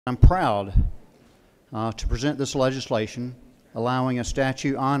I'm proud to present this legislation allowing a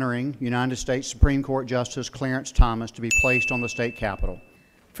statue honoring United States Supreme Court Justice Clarence Thomas to be placed on the state capitol.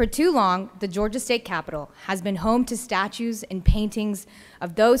 For too long, the Georgia State Capitol has been home to statues and paintings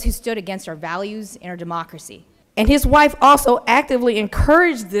of those who stood against our values and our democracy. And his wife also actively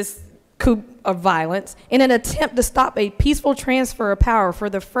encouraged this coup of violence in an attempt to stop a peaceful transfer of power for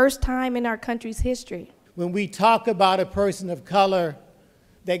the first time in our country's history. When we talk about a person of color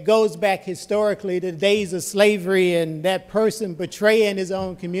that goes back historically to the days of slavery and that person betraying his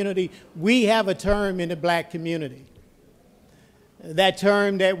own community, we have a term in the black community. That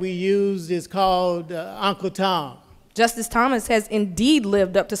term that we use is called Uncle Tom. Justice Thomas has indeed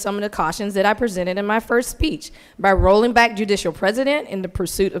lived up to some of the cautions that I presented in my first speech by rolling back judicial precedent in the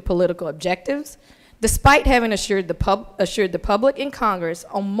pursuit of political objectives, despite having assured the public and Congress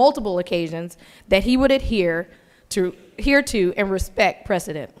on multiple occasions that he would adhere to and respect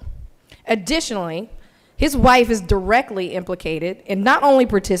precedent. Additionally, his wife is directly implicated in not only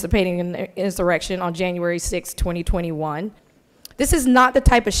participating in the insurrection on January 6, 2021. This is not the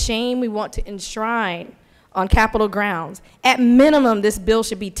type of shame we want to enshrine on Capitol grounds. At minimum, this bill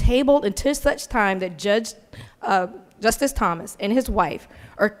should be tabled until such time that Justice Thomas and his wife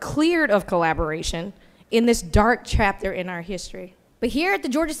are cleared of collaboration in this dark chapter in our history. But here at the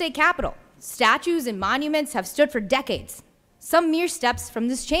Georgia State Capitol, statues and monuments have stood for decades, some mere steps from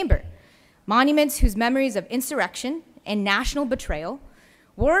this chamber. Monuments whose memories of insurrection and national betrayal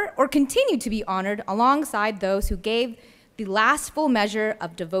were or continue to be honored alongside those who gave the last full measure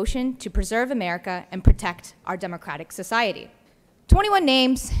of devotion to preserve America and protect our democratic society. 21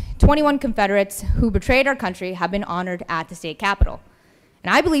 names, 21 Confederates who betrayed our country have been honored at the state capitol.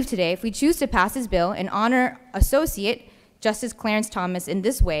 And I believe today, if we choose to pass this bill and honor Associate Justice Clarence Thomas in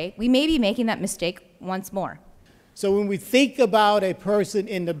this way, we may be making that mistake once more. So when we think about a person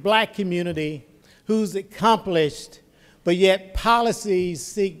in the black community who's accomplished, but yet policies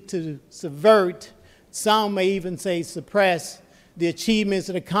seek to subvert, some may even say suppress, the achievements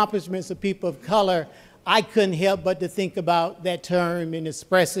and accomplishments of people of color, I couldn't help but to think about that term in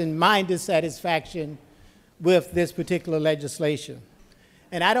expressing my dissatisfaction with this particular legislation.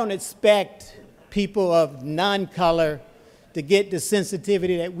 And I don't expect people of non-color to get the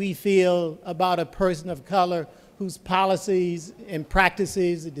sensitivity that we feel about a person of color whose policies and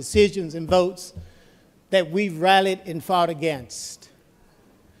practices, and decisions and votes that we've rallied and fought against.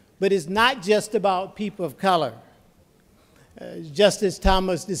 But it's not just about people of color. Justice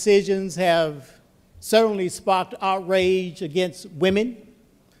Thomas' decisions have certainly sparked outrage against women,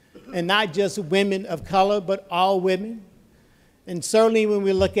 and not just women of color, but all women. And certainly when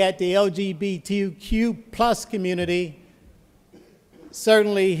we look at the LGBTQ plus community,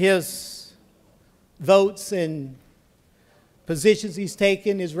 certainly his votes and positions he's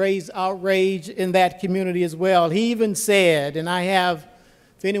taken has raised outrage in that community as well. He even said, and I have,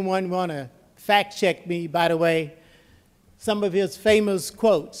 if anyone want to fact check me, by the way, some of his famous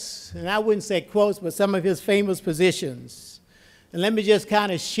quotes, and I wouldn't say quotes, but some of his famous positions. And let me just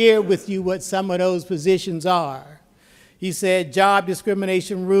kind of share with you what some of those positions are. He said, job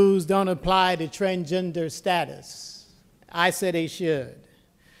discrimination rules don't apply to transgender status. I said they should.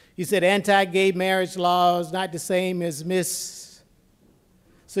 He said anti-gay marriage laws not the same as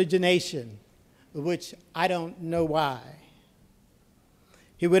miscegenation, which I don't know why.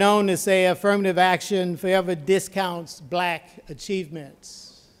 He went on to say affirmative action forever discounts black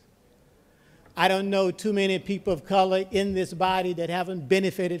achievements. I don't know too many people of color in this body that haven't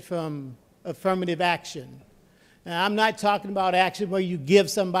benefited from affirmative action. Now, I'm not talking about action where you give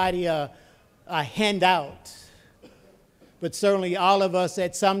somebody a handout, but certainly all of us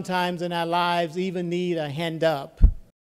at some times in our lives even need a hand up.